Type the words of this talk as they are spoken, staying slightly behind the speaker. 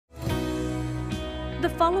The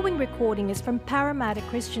following recording is from Parramatta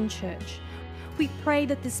Christian Church. We pray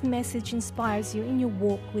that this message inspires you in your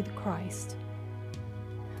walk with Christ.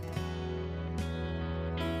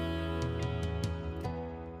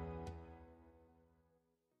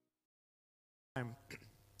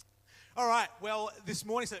 All right, well, this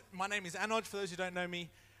morning, so my name is Anoj, for those who don't know me,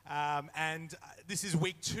 and this is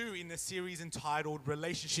week 2 in the series entitled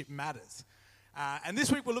Relationship Matters. And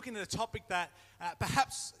this week we're looking at a topic that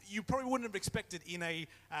perhaps you probably wouldn't have expected in a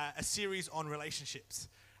series on relationships.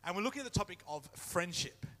 And we're looking at the topic of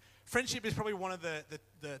friendship. Friendship is probably one of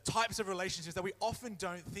the types of relationships that we often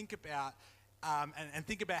don't think about and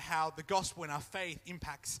think about how the gospel and our faith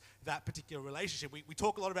impacts that particular relationship. We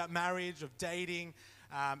talk a lot about marriage, of dating,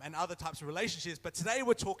 and other types of relationships, but today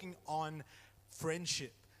we're talking on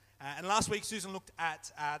friendship. And last week Susan looked at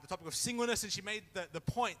the topic of singleness, and she made the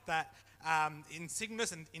point that in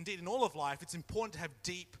singleness and indeed in all of life, it's important to have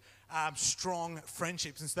deep, strong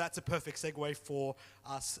friendships. And so that's a perfect segue for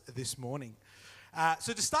us this morning.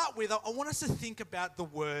 So to start with, I want us to think about the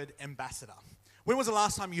word ambassador. When was the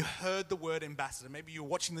last time you heard the word ambassador? Maybe you were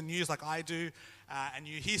watching the news like I do, and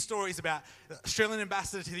you hear stories about the Australian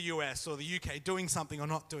ambassador to the US or the UK doing something or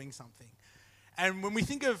not doing something. And when we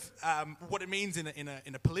think of what it means in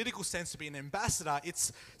a political sense to be an ambassador,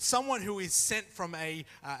 it's someone who is sent from a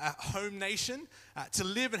home nation to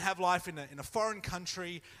live and have life in a foreign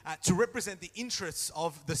country to represent the interests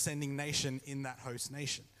of the sending nation in that host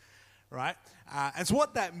nation, right? And so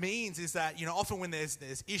what that means is that, you know, often when there's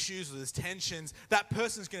issues or there's tensions, that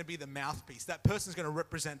person's going to be the mouthpiece. That person's going to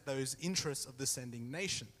represent those interests of the sending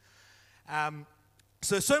nation.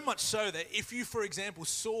 So much so that if you, for example,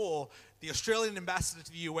 saw the Australian ambassador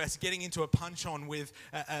to the US getting into a punch-on with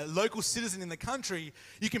a local citizen in the country,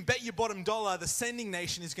 you can bet your bottom dollar the sending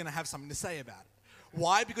nation is going to have something to say about it.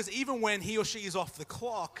 Why? Because even when he or she is off the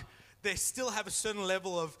clock, they still have a certain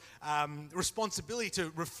level of responsibility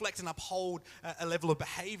to reflect and uphold a level of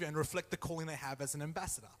behavior and reflect the calling they have as an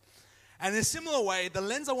ambassador. And in a similar way, the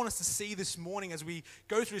lens I want us to see this morning as we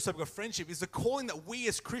go through this topic of friendship is the calling that we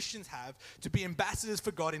as Christians have to be ambassadors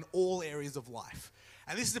for God in all areas of life.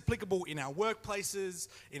 And this is applicable in our workplaces,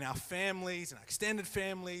 in our families, in our extended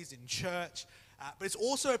families, in church, but it's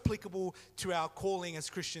also applicable to our calling as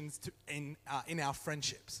Christians in our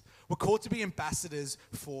friendships. We're called to be ambassadors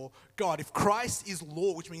for God. If Christ is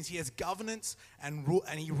Lord, which means he has governance and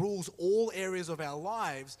he rules all areas of our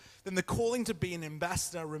lives, then the calling to be an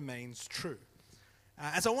ambassador remains true.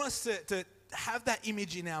 And so I want us to have that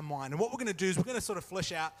image in our mind. And what we're going to do is we're going to sort of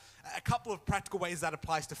flesh out a couple of practical ways that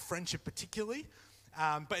applies to friendship particularly.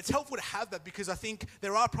 But it's helpful to have that because I think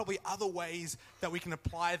there are probably other ways that we can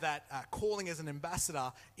apply that calling as an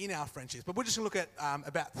ambassador in our friendships. But we're just going to look at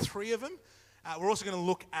about 3 of them. We're also going to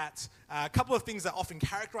look at a couple of things that often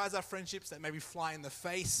characterize our friendships that maybe fly in the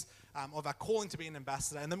face of our calling to be an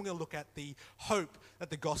ambassador. And then we're going to look at the hope that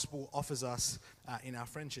the gospel offers us in our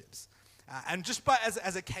friendships. And just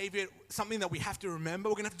as a caveat, something that we have to remember,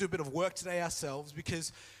 we're going to have to do a bit of work today ourselves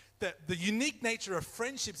because the unique nature of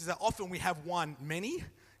friendships is that often we have many.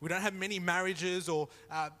 We don't have many marriages or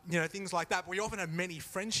things like that, but we often have many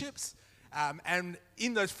friendships. And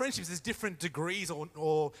in those friendships, there's different degrees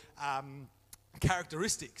or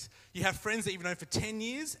characteristics. You have friends that you've known for 10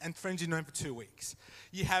 years and friends you've known for 2 weeks.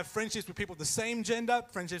 You have friendships with people of the same gender,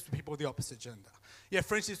 friendships with people of the opposite gender. You have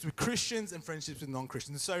friendships with Christians and friendships with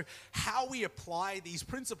non-Christians. So how we apply these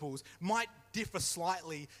principles might differ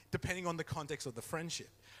slightly depending on the context of the friendship.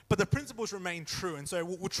 But the principles remain true, and so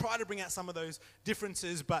we'll try to bring out some of those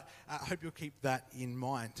differences, but I hope you'll keep that in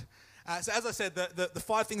mind. So as I said, the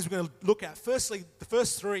 5 things we're going to look at, firstly, the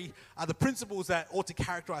first 3 are the principles that ought to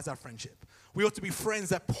characterize our friendship. We ought to be friends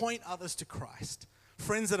that point others to Christ,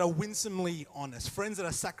 friends that are winsomely honest, friends that are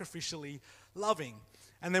sacrificially loving.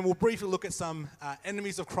 And then we'll briefly look at some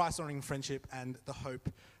enemies of Christ-honoring friendship and the hope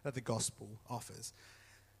that the gospel offers.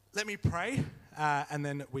 Let me pray, and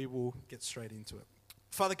then we will get straight into it.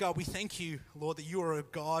 Father God, we thank you, Lord, that you are a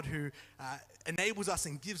God who enables us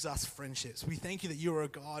and gives us friendships. We thank you that you are a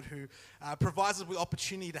God who provides us with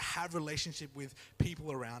opportunity to have relationship with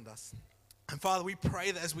people around us. And Father, we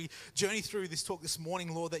pray that as we journey through this talk this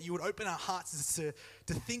morning, Lord, that you would open our hearts to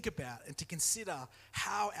think about and to consider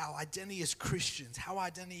how our identity as Christians, how our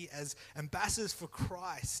identity as ambassadors for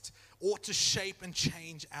Christ ought to shape and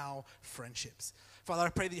change our friendships. Father, I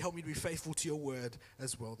pray that you help me to be faithful to your word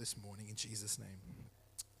as well this morning in Jesus'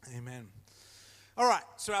 name. Amen. All right,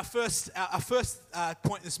 so our first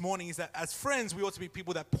point this morning is that as friends, we ought to be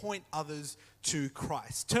people that point others to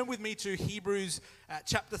Christ. Turn with me to Hebrews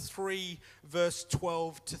chapter 3, verse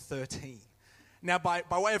 12 to 13. Now, by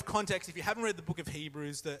way of context, if you haven't read the book of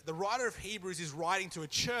Hebrews, the writer of Hebrews is writing to a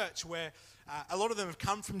church where a lot of them have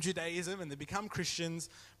come from Judaism and they've become Christians,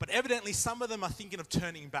 but evidently some of them are thinking of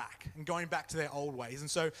turning back and going back to their old ways. And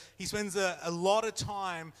so he spends a lot of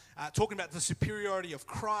time talking about the superiority of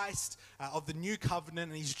Christ, of the new covenant,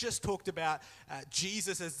 and he's just talked about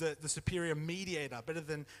Jesus as the superior mediator, better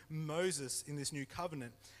than Moses in this new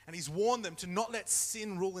covenant. And he's warned them to not let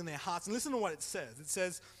sin rule in their hearts. And listen to what it says. It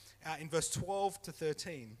says in verse 12 to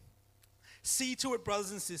 13, "See to it,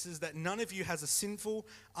 brothers and sisters, that none of you has a sinful,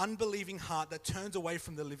 unbelieving heart that turns away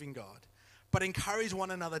from the living God. But encourage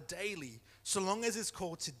one another daily, so long as it's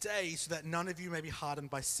called today, so that none of you may be hardened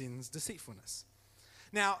by sin's deceitfulness."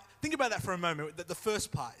 Now, think about that for a moment, the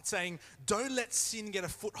first part. It's saying, don't let sin get a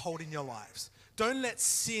foothold in your lives. Don't let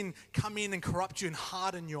sin come in and corrupt you and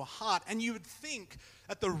harden your heart. And you would think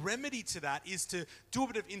that the remedy to that is to do a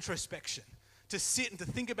bit of introspection, to sit and to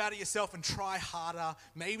think about it yourself and try harder,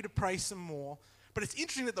 maybe to pray some more. But it's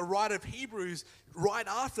interesting that the writer of Hebrews, right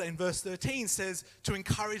after in verse 13, says to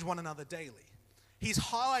encourage one another daily. He's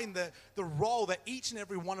highlighting the role that each and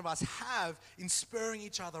every one of us have in spurring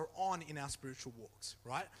each other on in our spiritual walks,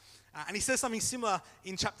 right? And he says something similar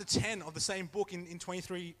in chapter 10 of the same book in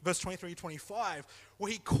verse 23 to 25,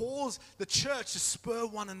 where he calls the church to spur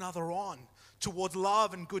one another on towards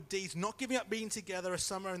love and good deeds, not giving up being together as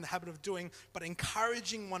some are in the habit of doing, but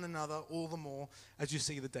encouraging one another all the more as you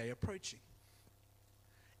see the day approaching.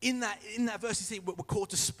 In that verse, you see, we're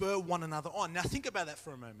called to spur one another on. Now think about that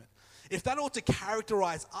for a moment. If that ought to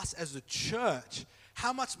characterize us as a church,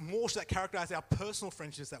 how much more should that characterize our personal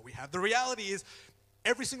friendships that we have? The reality is,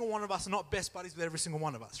 every single one of us are not best buddies with every single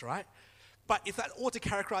one of us, right? But if that ought to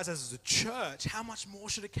characterize us as a church, how much more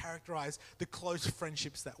should it characterize the close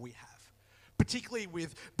friendships that we have? Particularly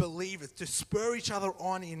with believers, to spur each other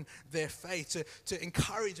on in their faith, to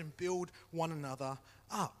encourage and build one another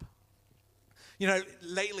up. You know,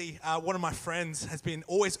 lately, one of my friends has been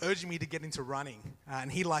always urging me to get into running,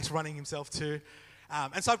 and he likes running himself too.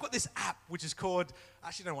 And so I've got this app which is called, I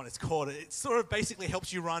actually don't know what it's called. It sort of basically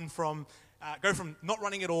helps you run go from not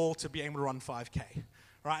running at all to being able to run 5K,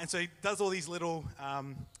 right? And so he does all these little,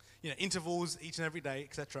 intervals each and every day,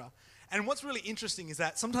 etc. And what's really interesting is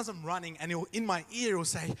that sometimes I'm running and in my ear it'll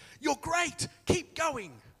say, "You're great, keep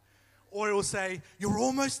going." Or it will say, "You're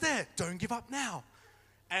almost there, don't give up now."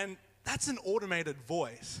 And that's an automated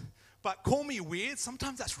voice. But call me weird,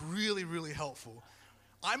 sometimes that's really, really helpful.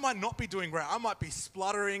 I might not be doing great. I might be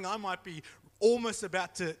spluttering. I might be almost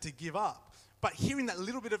about to give up. But hearing that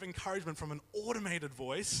little bit of encouragement from an automated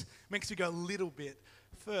voice makes me go a little bit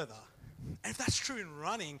further. And if that's true in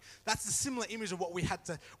running, that's a similar image of what we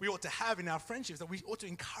ought to have in our friendships, that we ought to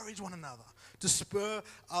encourage one another, to spur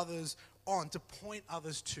others on, to point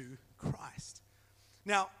others to Christ.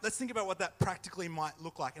 Now, let's think about what that practically might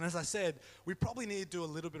look like. And as I said, we probably need to do a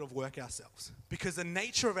little bit of work ourselves, because the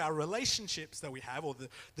nature of our relationships that we have, or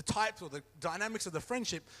the types or the dynamics of the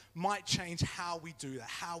friendship, might change how we do that,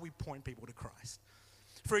 how we point people to Christ.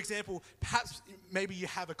 For example, perhaps maybe you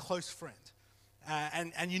have a close friend,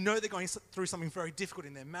 and you know they're going through something very difficult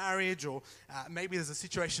in their marriage, or maybe there's a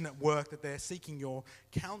situation at work that they're seeking your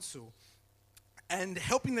counsel. And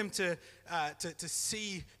helping them to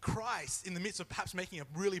see Christ in the midst of perhaps making a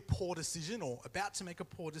really poor decision or about to make a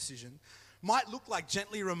poor decision might look like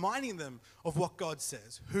gently reminding them of what God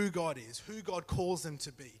says, who God is, who God calls them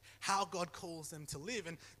to be, how God calls them to live,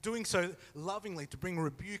 and doing so lovingly to bring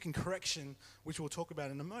rebuke and correction, which we'll talk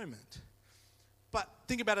about in a moment. But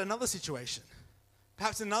think about another situation.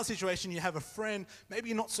 Perhaps in another situation, you have a friend, maybe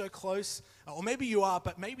you're not so close, or maybe you are,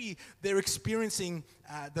 but maybe they're experiencing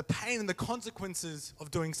the pain and the consequences of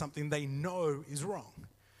doing something they know is wrong.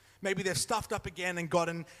 Maybe they've stuffed up again and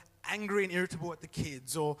gotten angry and irritable at the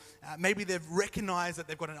kids, or maybe they've recognized that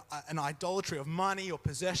they've got an idolatry of money or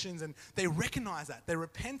possessions, and they recognize that, they're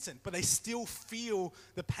repentant, but they still feel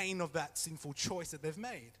the pain of that sinful choice that they've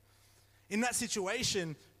made. In that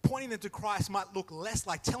situation, pointing them to Christ might look less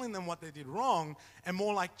like telling them what they did wrong and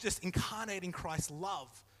more like just incarnating Christ's love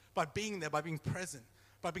by being there, by being present,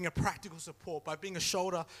 by being a practical support, by being a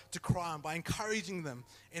shoulder to cry on, by encouraging them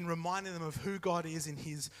and reminding them of who God is in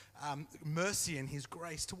his mercy and his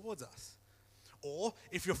grace towards us. Or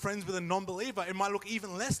if you're friends with a non-believer, it might look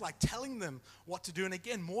even less like telling them what to do, and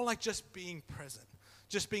again, more like just being present,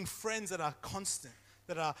 just being friends that are constant,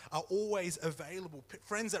 that are always available,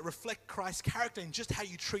 friends that reflect Christ's character in just how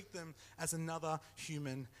you treat them as another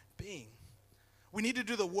human being. We need to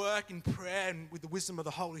do the work in prayer and with the wisdom of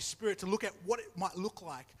the Holy Spirit to look at what it might look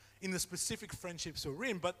like in the specific friendships we're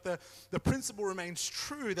in. But the principle remains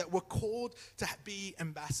true that we're called to be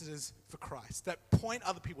ambassadors for Christ, that point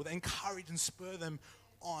other people, that encourage and spur them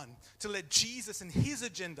on, to let Jesus and his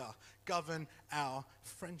agenda govern our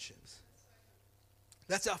friendships.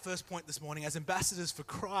 That's our first point this morning. As ambassadors for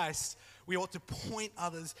Christ, we ought to point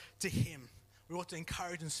others to him. We ought to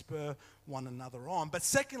encourage and spur one another on. But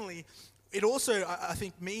secondly, it also, I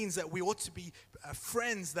think, means that we ought to be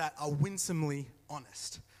friends that are winsomely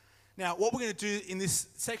honest. Now, what we're going to do in this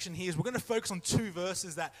section here is we're going to focus on two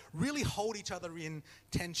verses that really hold each other in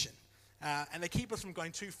tension. And they keep us from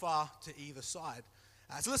going too far to either side.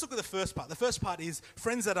 So let's look at the first part. The first part is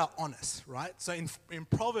friends that are honest, right? So in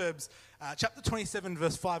Proverbs chapter 27,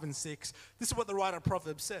 verse 5 and 6, this is what the writer of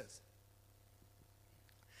Proverbs says.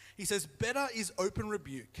 He says, "Better is open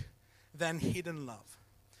rebuke than hidden love.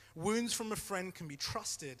 Wounds from a friend can be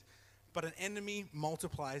trusted, but an enemy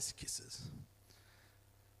multiplies kisses."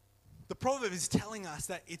 The proverb is telling us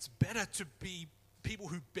that it's better to be people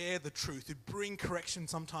who bear the truth, who bring correction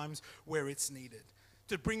sometimes where it's needed.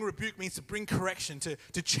 To bring rebuke means to bring correction,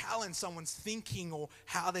 to challenge someone's thinking or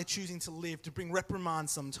how they're choosing to live, to bring reprimand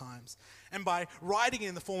sometimes. And by writing it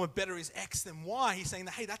in the form of better is X than Y, he's saying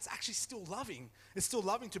that, hey, that's actually still loving. It's still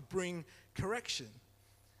loving to bring correction.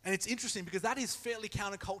 And it's interesting because that is fairly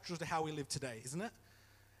countercultural to how we live today, isn't it?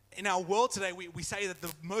 In our world today, we say that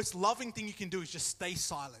the most loving thing you can do is just stay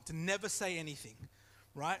silent and never say anything,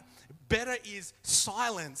 right? Better is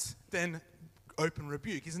silence than open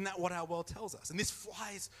rebuke. Isn't that what our world tells us? And this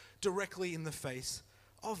flies directly in the face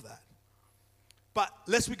of that. But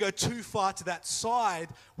lest we go too far to that side,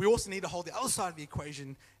 we also need to hold the other side of the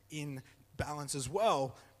equation in balance as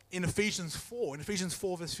well. In Ephesians 4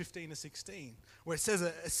 verse 15 to 16, where it says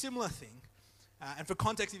a similar thing. And for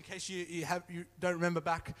context, in case you don't remember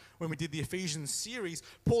back when we did the Ephesians series,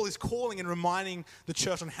 Paul is calling and reminding the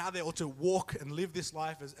church on how they ought to walk and live this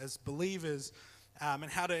life as believers,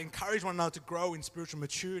 and how to encourage one another to grow in spiritual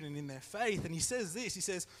maturity and in their faith. And he says this, he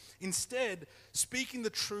says, "Instead, speaking the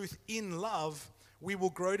truth in love, we will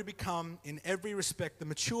grow to become, in every respect, the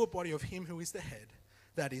mature body of him who is the head,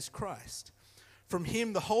 that is Christ. From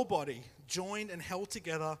him, the whole body, joined and held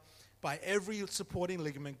together by every supporting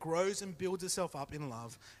ligament, grows and builds itself up in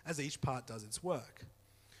love as each part does its work."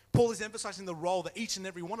 Paul is emphasizing the role that each and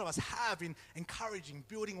every one of us have in encouraging,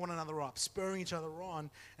 building one another up, spurring each other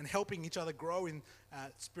on, and helping each other grow in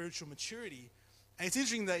spiritual maturity. And it's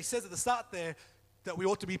interesting that he says at the start there that we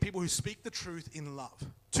ought to be people who speak the truth in love.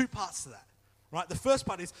 Two parts to that, right? The first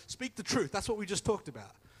part is speak the truth. That's what we just talked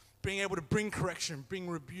about. Being able to bring correction, bring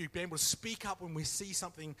rebuke, being able to speak up when we see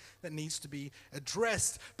something that needs to be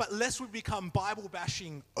addressed. But lest we become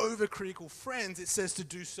Bible-bashing, overcritical friends, it says to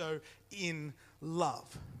do so in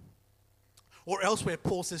love. Or elsewhere,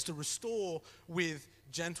 Paul says to restore with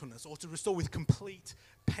gentleness, or to restore with complete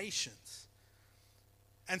patience.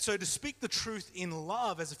 And so to speak the truth in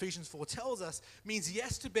love, as Ephesians 4 tells us, means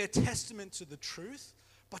yes, to bear testament to the truth,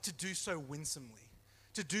 but to do so winsomely.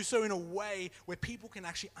 To do so in a way where people can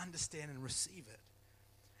actually understand and receive it.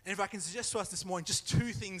 And if I can suggest to us this morning just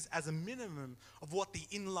two things as a minimum of what the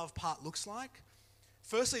in love part looks like.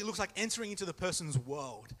 Firstly, it looks like entering into the person's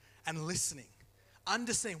world and listening.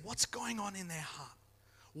 Understanding what's going on in their heart.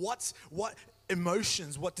 What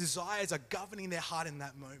emotions, what desires are governing their heart in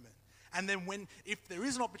that moment. And then if there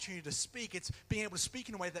is an opportunity to speak, it's being able to speak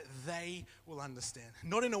in a way that they will understand.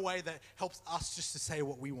 Not in a way that helps us just to say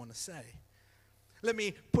what we want to say. Let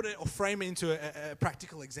me put it or frame it into a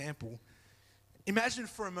practical example. Imagine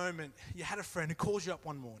for a moment you had a friend who calls you up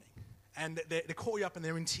one morning. And they call you up and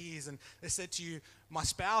they're in tears and they said to you, "My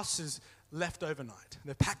spouse has left overnight.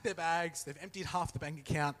 They've packed their bags, they've emptied half the bank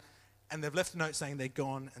account, and they've left a note saying they're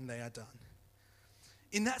gone and they are done."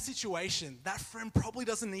 In that situation, that friend probably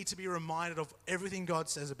doesn't need to be reminded of everything God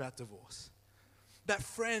says about divorce. That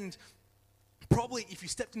friend probably, if you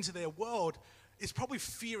stepped into their world, is probably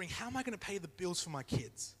fearing, how am I going to pay the bills for my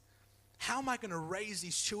kids? How am I going to raise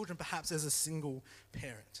these children perhaps as a single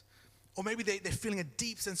parent? Or maybe they're feeling a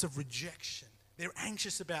deep sense of rejection. They're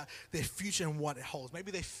anxious about their future and what it holds.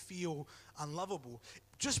 Maybe they feel unlovable.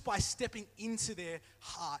 Just by stepping into their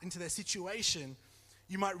heart, into their situation,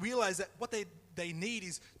 you might realize that what they need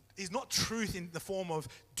is not truth in the form of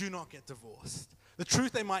do not get divorced. The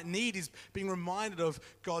truth they might need is being reminded of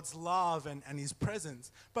God's love and his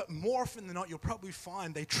presence. But more often than not, you'll probably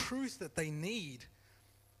find the truth that they need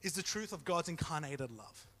is the truth of God's incarnated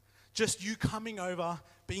love. Just you coming over,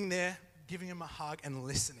 being there, giving him a hug and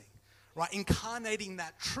listening. Right? Incarnating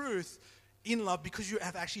that truth in love because you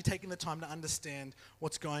have actually taken the time to understand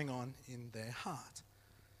what's going on in their heart.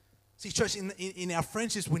 See, church, in our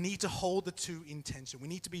friendships, we need to hold the two in tension. We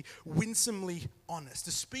need to be winsomely honest,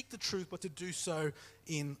 to speak the truth, but to do so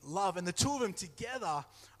in love. And the two of them together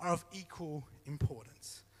are of equal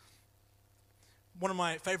importance. One of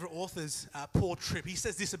my favorite authors, Paul Tripp, he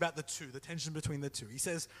says this about the two, the tension between the two. He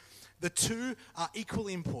says, the two are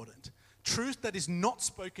equally important. Truth that is not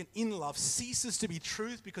spoken in love ceases to be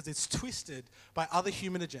truth because it's twisted by other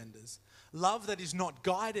human agendas. Love that is not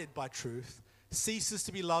guided by truth ceases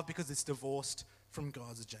to be love because it's divorced from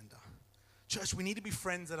God's agenda. Church, we need to be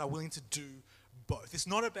friends that are willing to do both. It's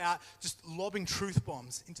not about just lobbing truth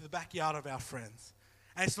bombs into the backyard of our friends.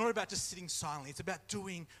 And it's not about just sitting silently. It's about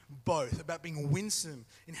doing both, about being winsome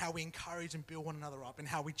in how we encourage and build one another up, and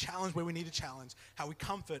how we challenge where we need to challenge, how we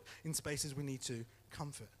comfort in spaces we need to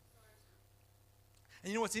comfort.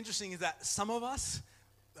 And you know what's interesting is that some of us,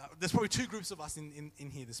 there's probably two groups of us in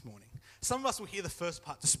here this morning. Some of us will hear the first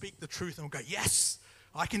part, to speak the truth, and we'll go, yes,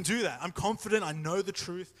 I can do that. I'm confident, I know the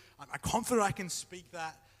truth. I'm confident I can speak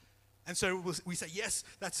that. And so we say, yes,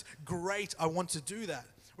 that's great, I want to do that.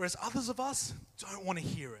 Whereas others of us don't want to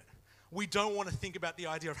hear it. We don't want to think about the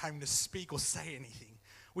idea of having to speak or say anything.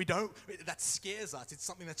 That scares us. It's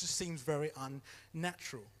something that just seems very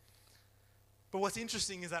unnatural. But what's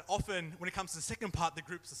interesting is that often when it comes to the second part, the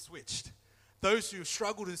groups are switched. Those who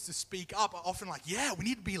struggle to speak up are often like, yeah, we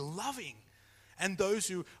need to be loving. And those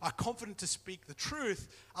who are confident to speak the truth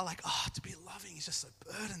are like, to be loving is just so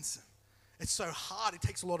burdensome. It's so hard. It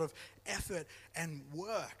takes a lot of effort and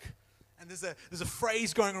work. And there's a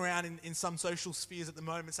phrase going around in some social spheres at the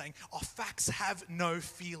moment saying, facts have no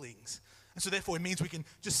feelings. And so therefore it means we can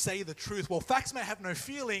just say the truth. Well, facts may have no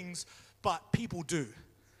feelings, but people do.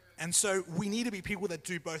 And so we need to be people that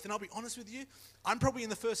do both. And I'll be honest with you, I'm probably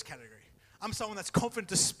in the first category. I'm someone that's confident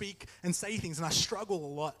to speak and say things, and I struggle a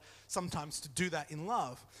lot sometimes to do that in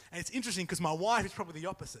love. And it's interesting because my wife is probably the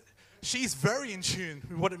opposite. She's very in tune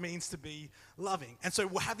with what it means to be loving. And so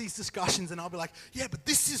we'll have these discussions, and I'll be like, yeah, but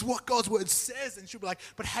this is what God's word says. And she'll be like,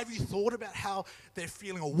 but have you thought about how they're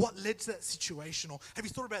feeling, or what led to that situation, or have you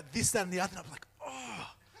thought about this, that, and the other? And I'll be like,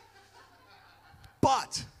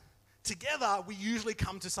 But together, we usually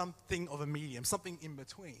come to something of a medium, something in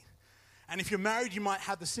between. And if you're married, you might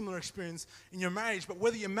have the similar experience in your marriage. But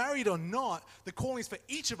whether you're married or not, the calling is for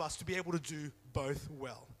each of us to be able to do both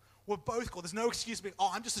well. We're both called. There's no excuse to be,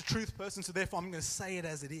 I'm just a truth person, so therefore I'm going to say it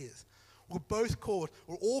as it is. We're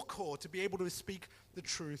all called to be able to speak the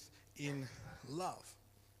truth in love.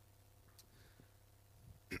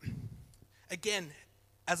 Again,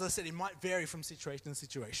 as I said, it might vary from situation to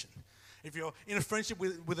situation. If you're in a friendship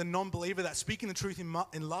with a non-believer, that speaking the truth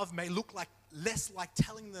in love may look less like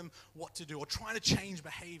telling them what to do or trying to change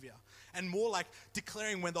behavior, and more like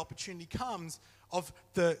declaring when the opportunity comes of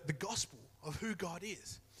the gospel of who God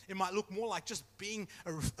is. It might look more like just being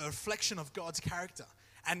a reflection of God's character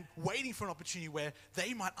and waiting for an opportunity where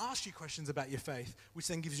they might ask you questions about your faith, which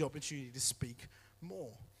then gives you opportunity to speak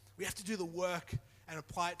more. We have to do the work and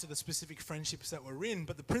apply it to the specific friendships that we're in.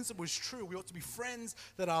 But the principle is true. We ought to be friends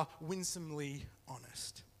that are winsomely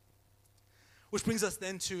honest. Which brings us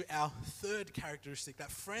then to our third characteristic,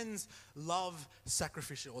 that friends love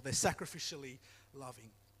sacrificial, or they're sacrificially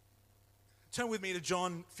loving. Turn with me to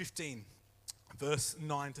John 15, verse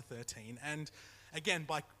 9 to 13. And again,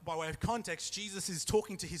 by way of context, Jesus is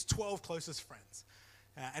talking to his 12 closest friends.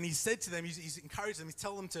 And he said to them, he's encouraged them, he's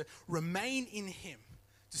telling them to remain in him,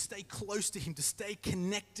 to stay close to him, to stay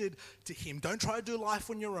connected to him. Don't try to do life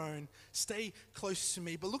on your own. Stay close to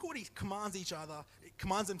me. But look at what he commands each other. It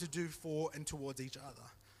commands them to do for and towards each other.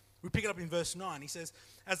 We pick it up in verse 9. He says,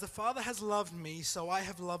 as the Father has loved me, so I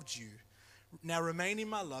have loved you. Now remain in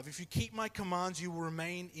my love. If you keep my commands, you will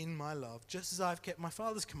remain in my love, just as I have kept my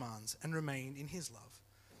Father's commands and remain in his love.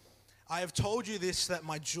 I have told you this, that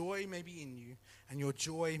my joy may be in you, and your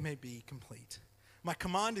joy may be complete. My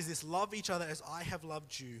command is this: love each other as I have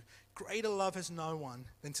loved you. Greater love has no one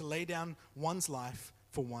than to lay down one's life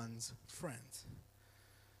for one's friends.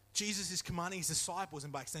 Jesus is commanding his disciples,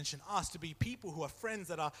 and by extension us, to be people who are friends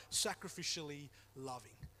that are sacrificially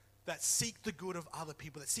loving, that seek the good of other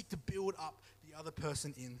people, that seek to build up the other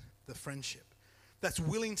person in the friendship, that's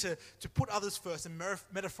willing to put others first and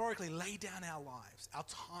metaphorically lay down our lives, our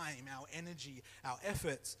time, our energy, our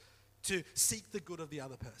efforts to seek the good of the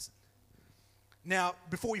other person. Now,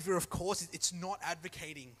 before we veer off course, it's not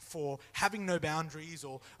advocating for having no boundaries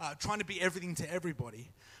or trying to be everything to everybody.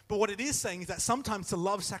 But what it is saying is that sometimes to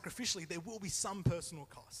love sacrificially, there will be some personal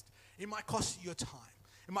cost. It might cost you your time.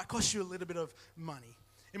 It might cost you a little bit of money.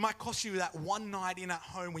 It might cost you that one night in at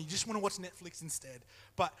home when you just want to watch Netflix instead,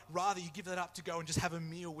 but rather you give that up to go and just have a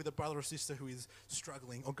meal with a brother or sister who is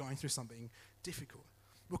struggling or going through something difficult.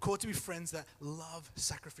 We're called to be friends that love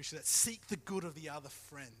sacrificially, that seek the good of the other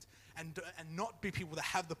friend, and not be people that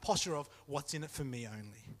have the posture of what's in it for me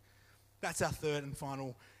only. That's our third and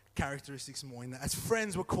final characteristic this morning. That as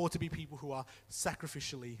friends, we're called to be people who are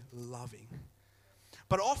sacrificially loving.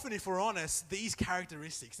 But often, if we're honest, these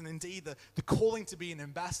characteristics, and indeed the calling to be an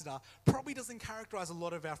ambassador, probably doesn't characterize a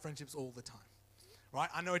lot of our friendships all the time, right?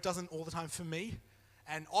 I know it doesn't all the time for me,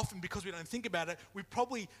 and often because we don't think about it, we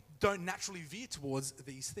probably don't naturally veer towards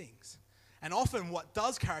these things. And often what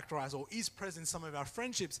does characterize or is present in some of our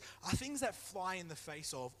friendships are things that fly in the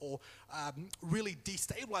face of or really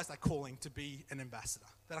destabilize that calling to be an ambassador,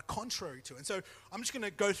 that are contrary to it. And so I'm just going to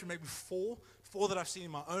go through maybe four that I've seen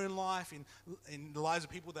in my own life, in the lives of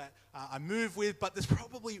people that I move with, but there's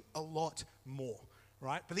probably a lot more,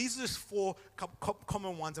 right? But these are just four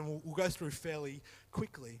common ones, and we'll go through fairly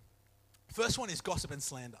quickly. First one is gossip and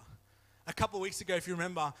slander. A couple of weeks ago, if you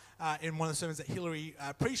remember, in one of the sermons that Hillary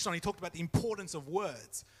preached on, he talked about the importance of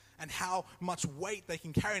words and how much weight they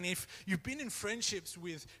can carry. And if you've been in friendships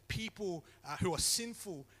with people who are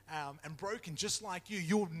sinful and broken just like you,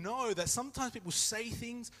 you'll know that sometimes people say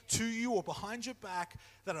things to you or behind your back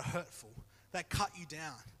that are hurtful, that cut you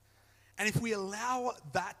down. And if we allow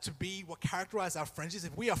that to be what characterizes our friendships,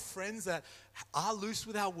 if we are friends that are loose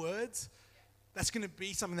with our words, that's going to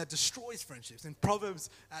be something that destroys friendships. And Proverbs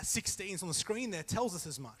 16 is on the screen there, tells us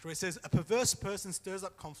as much, where it says, a perverse person stirs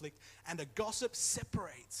up conflict and a gossip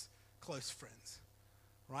separates close friends.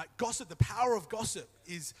 Right? Gossip, the power of gossip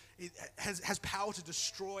has power to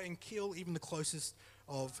destroy and kill even the closest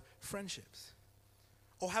of friendships.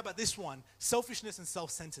 Or how about this one? Selfishness and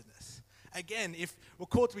self-centeredness. Again, if we're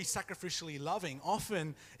called to be sacrificially loving,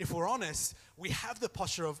 often, if we're honest, we have the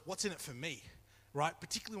posture of what's in it for me. Right?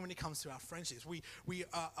 Particularly when it comes to our friendships. We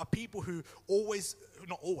are people who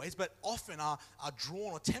not always, but often are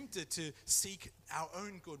drawn or tempted to seek our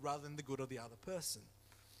own good rather than the good of the other person.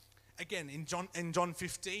 Again, in John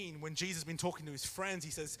 15, when Jesus has been talking to his friends,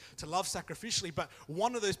 he says to love sacrificially, but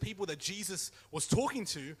one of those people that Jesus was talking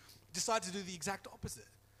to decided to do the exact opposite.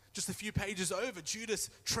 Just a few pages over, Judas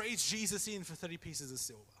trades Jesus in for 30 pieces of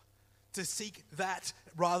silver to seek that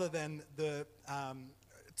rather than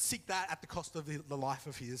seek that at the cost of the life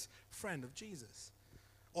of his friend, of Jesus.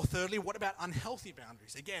 Or thirdly, what about unhealthy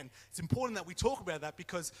boundaries? Again, it's important that we talk about that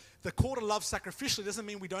because the call to love sacrificially doesn't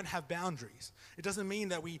mean we don't have boundaries. It doesn't mean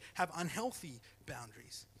that we have unhealthy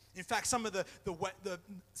boundaries. In fact,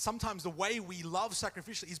 sometimes the way we love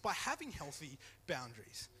sacrificially is by having healthy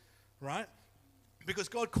boundaries, right? Because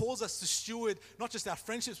God calls us to steward not just our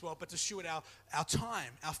friendships well, but to steward our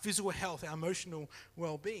time, our physical health, our emotional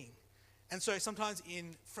well-being. And so sometimes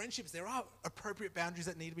in friendships, there are appropriate boundaries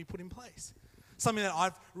that need to be put in place. Something that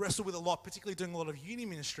I've wrestled with a lot, particularly doing a lot of uni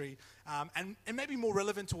ministry, and maybe more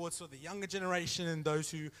relevant towards sort of the younger generation and those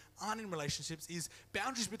who aren't in relationships, is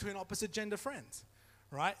boundaries between opposite gender friends,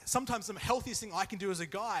 right? Sometimes the healthiest thing I can do as a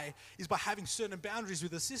guy is by having certain boundaries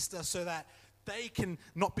with a sister so that they can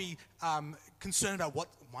not be concerned about what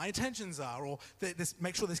my intentions are, or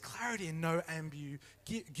make sure there's clarity and no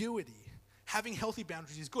ambiguity. Having healthy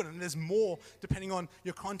boundaries is good, and there's more depending on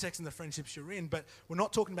your context and the friendships you're in, but we're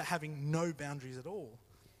not talking about having no boundaries at all.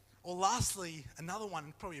 Or lastly, another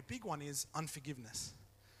one, probably a big one, is unforgiveness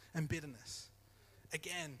and bitterness.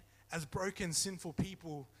 Again, as broken, sinful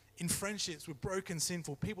people in friendships with broken,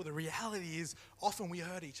 sinful people, the reality is often we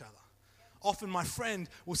hurt each other. Often my friend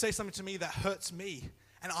will say something to me that hurts me,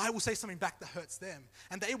 and I will say something back that hurts them.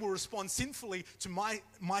 And they will respond sinfully to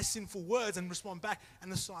my sinful words and respond back,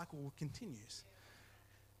 and the cycle continues.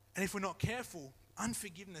 And if we're not careful,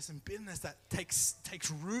 unforgiveness and bitterness that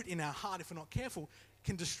takes root in our heart, if we're not careful,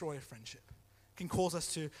 can destroy a friendship, can cause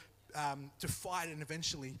us to fight and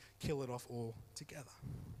eventually kill it off altogether.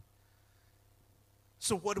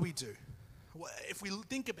 So what do we do? If we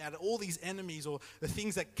think about it, all these enemies or the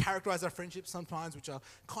things that characterize our friendships sometimes, which are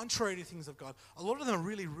contrary to things of God, a lot of them are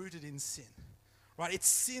really rooted in sin, right? It's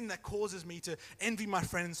sin that causes me to envy my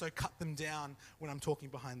friends, so cut them down when I'm talking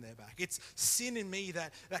behind their back. It's sin in me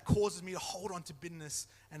that causes me to hold on to bitterness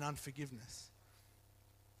and unforgiveness.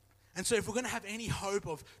 And so if we're going to have any hope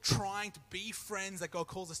of trying to be friends that God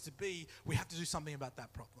calls us to be, we have to do something about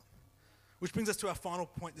that problem. Which brings us to our final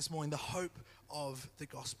point this morning, the hope of the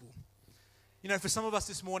gospel. You know, for some of us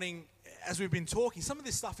this morning, as we've been talking, some of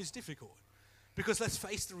this stuff is difficult because let's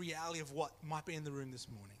face the reality of what might be in the room this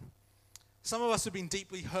morning. Some of us have been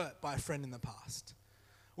deeply hurt by a friend in the past.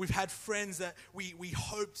 We've had friends that we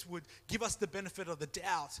hoped would give us the benefit of the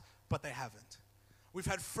doubt, but they haven't. We've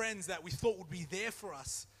had friends that we thought would be there for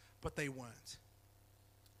us, but they weren't.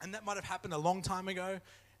 And that might have happened a long time ago,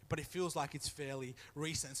 but it feels like it's fairly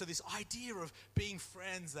recent. So this idea of being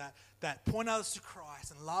friends that point others to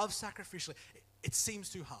Christ and love sacrificially, it seems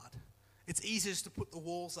too hard. It's easier just to put the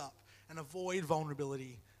walls up and avoid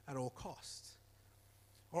vulnerability at all costs.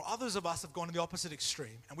 Or others of us have gone to the opposite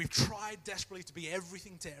extreme, and we've tried desperately to be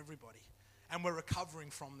everything to everybody, and we're recovering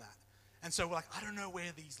from that. And so we're like, I don't know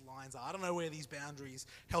where these lines are. I don't know where these boundaries,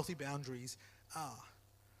 healthy boundaries are.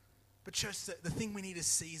 But church, the thing we need to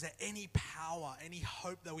see is that any power, any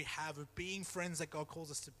hope that we have of being friends that God calls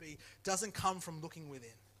us to be doesn't come from looking within.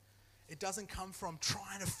 It doesn't come from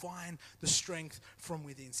trying to find the strength from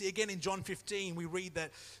within. See, again, in John 15, we read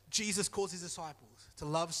that Jesus calls his disciples to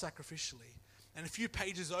love sacrificially. And a few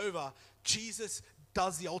pages over, Jesus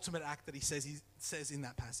does the ultimate act that he says in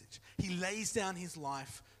that passage. He lays down his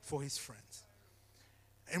life for his friends.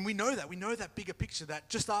 And we know that. We know that bigger picture, that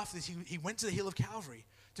just after this, he went to the hill of Calvary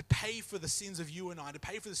to pay for the sins of you and I, to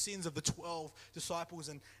pay for the sins of the 12 disciples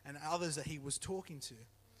and others that he was talking to.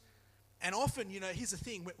 And often, here's the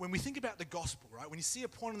thing, when we think about the gospel, right? When you see a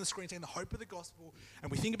point on the screen saying the hope of the gospel,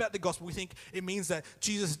 and we think about the gospel, we think it means that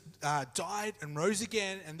Jesus died and rose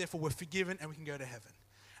again, and therefore we're forgiven and we can go to heaven.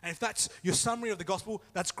 And if that's your summary of the gospel,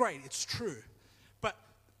 that's great, it's true. But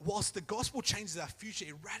whilst the gospel changes our future,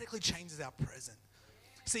 it radically changes our present.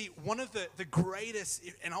 See, one of the greatest,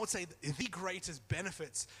 and I would say the greatest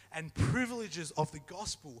benefits and privileges of the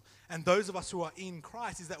gospel and those of us who are in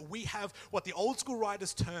Christ is that we have what the old school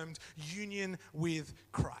writers termed union with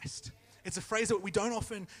Christ. It's a phrase that we don't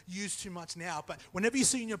often use too much now, but whenever you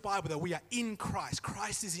see in your Bible that we are in Christ,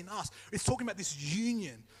 Christ is in us, it's talking about this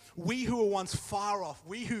union. We who were once far off,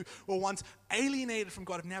 we who were once alienated from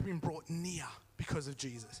God have now been brought near because of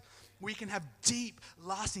Jesus. We can have deep,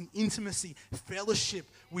 lasting intimacy, fellowship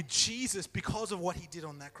with Jesus because of what he did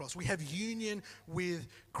on that cross. We have union with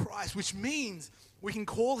Christ, which means we can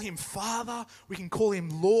call him Father, we can call him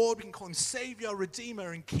Lord, we can call him Savior,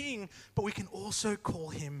 Redeemer, and King, but we can also call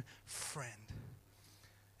him friend.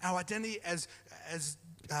 Our identity as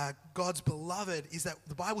God's beloved is that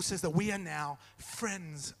the Bible says that we are now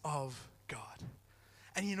friends of God.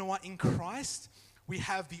 And you know what? In Christ, we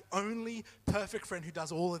have the only perfect friend who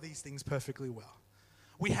does all of these things perfectly well.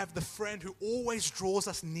 We have the friend who always draws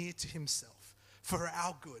us near to himself for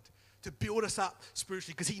our good, to build us up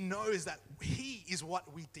spiritually, because he knows that he is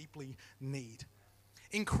what we deeply need.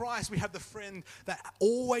 In Christ, we have the friend that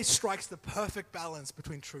always strikes the perfect balance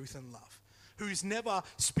between truth and love, who is never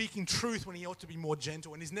speaking truth when he ought to be more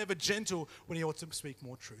gentle, and is never gentle when he ought to speak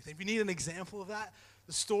more truth. And if you need an example of that,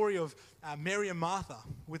 the story of Mary and Martha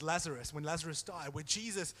with Lazarus, when Lazarus died, where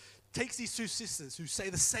Jesus takes these two sisters who say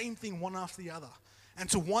the same thing one after the other. And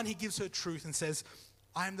to one, he gives her truth and says,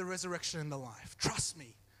 I am the resurrection and the life. Trust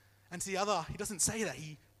me. And to the other, he doesn't say that.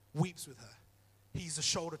 He weeps with her. He's a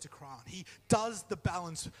shoulder to cry on. He does the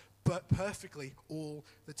balance perfectly all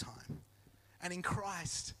the time. And in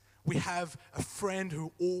Christ, we have a friend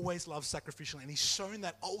who always loves sacrificially. And he's shown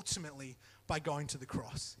that ultimately by going to the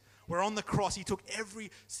cross. Where on the cross, he took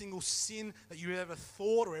every single sin that you ever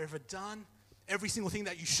thought or ever done, every single thing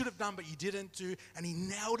that you should have done but you didn't do, and he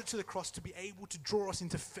nailed it to the cross to be able to draw us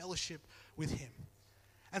into fellowship with him.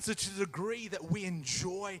 And so to the degree that we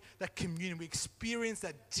enjoy that communion, we experience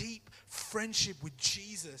that deep friendship with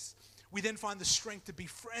Jesus, we then find the strength to be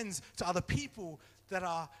friends to other people that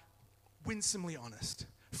are winsomely honest,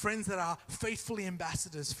 friends that are faithfully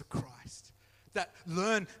ambassadors for Christ, that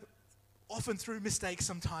learn often through mistakes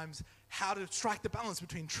sometimes, how to strike the balance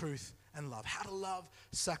between truth and love, how to love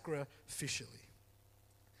sacrificially.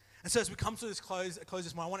 And so as we come to this close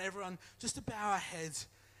this morning, I want everyone just to bow our heads,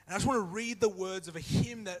 and I just want to read the words of a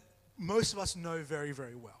hymn that most of us know very,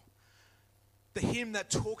 very well. The hymn that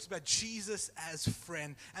talks about Jesus as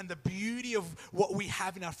friend and the beauty of what we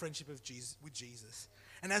have in our friendship with Jesus.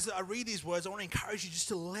 And as I read these words, I want to encourage you just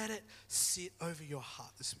to let it sit over your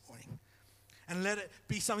heart this morning. And let it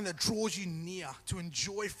be something that draws you near to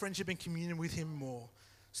enjoy friendship and communion with him more,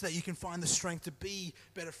 so that you can find the strength to be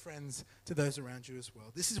better friends to those around you as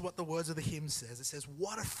well. This is what the words of the hymn says. It says,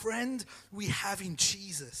 what a friend we have in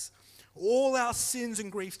Jesus, all our sins and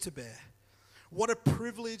grief to bear. What a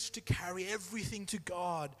privilege to carry everything to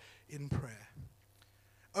God in prayer.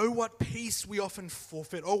 Oh, what peace we often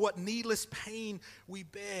forfeit. Oh, what needless pain we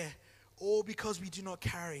bear, all because we do not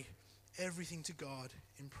carry everything to God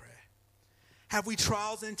in prayer. Have we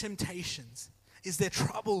trials and temptations? Is there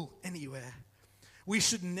trouble anywhere? We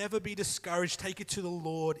should never be discouraged. Take it to the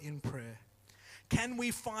Lord in prayer. Can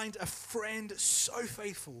we find a friend so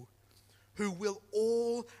faithful who will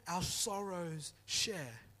all our sorrows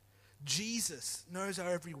share? Jesus knows our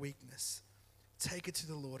every weakness. Take it to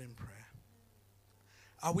the Lord in prayer.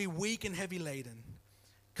 Are we weak and heavy laden,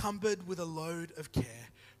 cumbered with a load of care?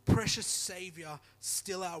 Precious Savior,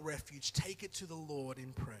 still our refuge. Take it to the Lord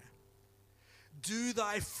in prayer. Do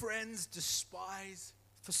thy friends despise,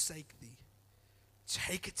 forsake thee?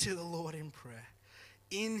 Take it to the Lord in prayer.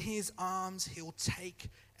 In his arms he'll take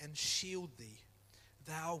and shield thee.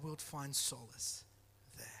 Thou wilt find solace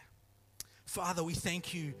there. Father, we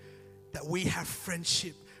thank you that we have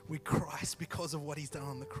friendship with Christ because of what he's done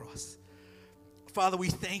on the cross. Father, we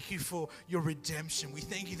thank you for your redemption. We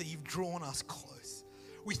thank you that you've drawn us close.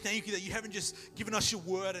 We thank you that you haven't just given us your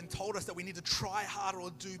word and told us that we need to try harder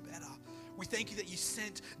or do better. We thank you that you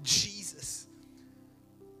sent Jesus,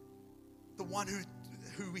 the one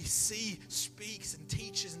who we see speaks and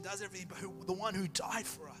teaches and does everything, but the one who died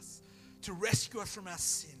for us, to rescue us from our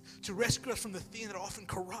sin, to rescue us from the thing that often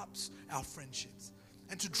corrupts our friendships,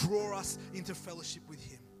 and to draw us into fellowship with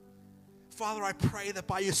him. Father, I pray that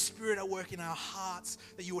by your Spirit at work in our hearts,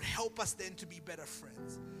 that you would help us then to be better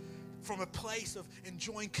friends. From a place of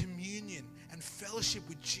enjoying communion and fellowship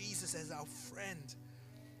with Jesus as our friend,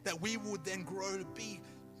 that we would then grow to be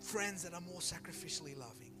friends that are more sacrificially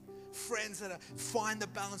loving. Friends that find the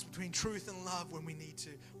balance between truth and love when we need to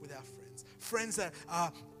with our friends. Friends that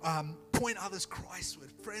point others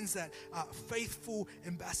Christward. Friends that are faithful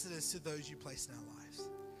ambassadors to those you place in our lives.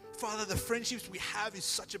 Father, the friendships we have is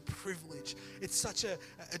such a privilege. It's such a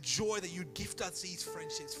joy that you gift us these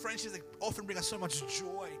friendships. Friendships that often bring us so much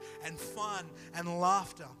joy and fun and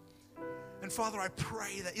laughter. And Father, I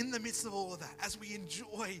pray that in the midst of all of that, as we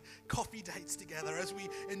enjoy coffee dates together, as we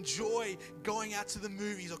enjoy going out to the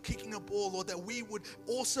movies or kicking a ball, Lord, that we would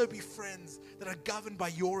also be friends that are governed by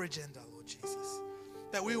your agenda, Lord Jesus.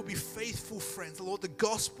 That we will be faithful friends. Lord, the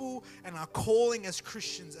gospel and our calling as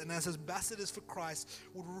Christians and as ambassadors for Christ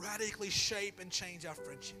would radically shape and change our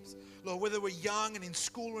friendships. Lord, whether we're young and in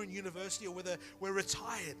school or in university, or whether we're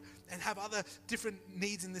retired and have other different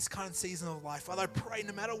needs in this current season of life, Father, I pray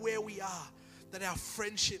no matter where we are, that our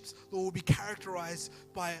friendships, Lord, will be characterized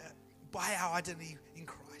by our identity in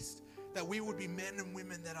Christ. That we would be men and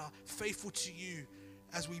women that are faithful to you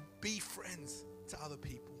as we be friends to other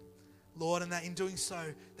people. Lord, and that in doing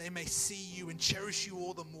so, they may see you and cherish you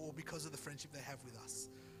all the more because of the friendship they have with us.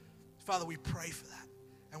 Father, we pray for that,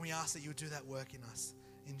 and we ask that you would do that work in us.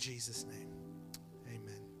 In Jesus' name,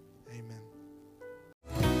 amen. Amen.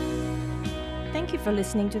 Thank you for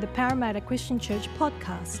listening to the Parramatta Christian Church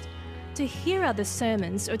podcast. To hear other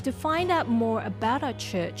sermons or to find out more about our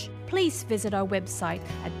church, please visit our website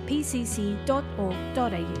at pcc.org.au.